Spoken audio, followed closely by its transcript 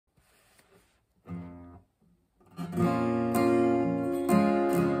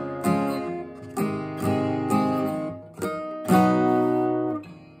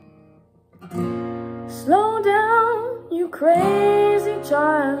crazy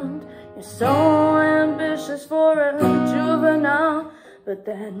child. You're so ambitious for a juvenile. But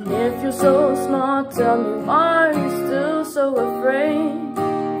then if you're so smart, tell me why are you still so afraid?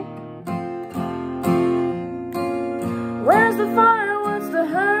 Where's the fire? What's the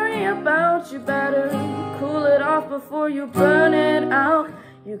hurry about? You better cool it off before you burn it out.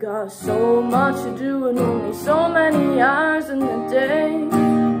 You got so much to do and only so many hours in the day.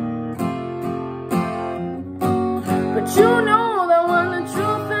 But you know that when the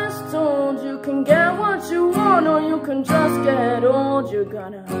truth is told, you can get what you want or you can just get old. You're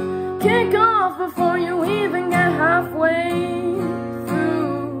gonna kick off before you even get halfway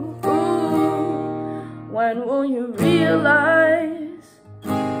through. When will you realize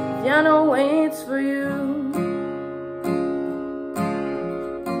Vienna waits for you?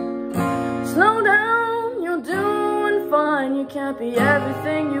 Slow down, you're doing fine. You can't be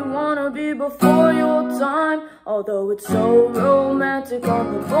everything you wanna be before your time. Although it's so romantic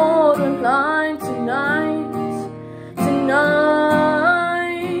on the borderline tonight.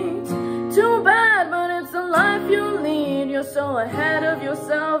 Too bad, but it's the life you lead. You're so ahead of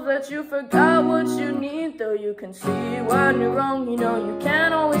yourself that you forgot what you need. Though you can see when you're wrong, you know you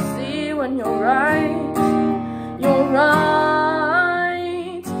can't always see when you're right. You're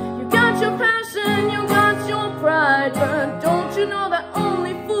right. You got your passion, you got your pride, but don't you know that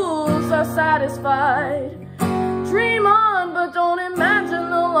only fools are satisfied? Dream on, but don't imagine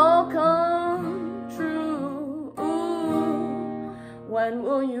they'll all come true. When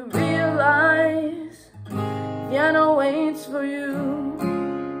will you realize Vienna waits for you?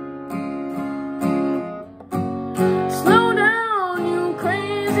 Slow down, you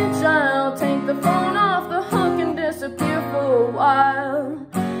crazy child. Take the phone off the hook and disappear for a while.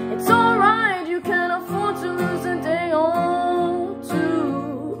 It's alright, you can afford to lose a day or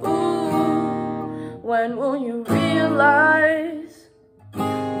two. When will you realize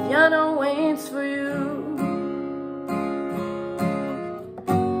Vienna waits for you?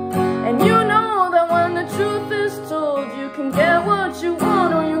 And you know that when the truth is told, you can get what you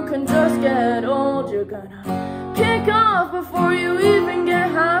want or you can just get old. You're gonna kick off before you even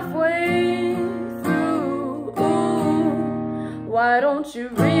get halfway through. Why don't you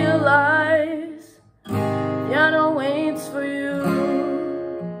realize Vienna waits for you?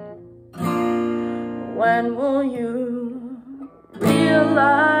 When will you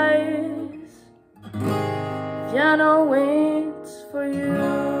realize Vienna waits?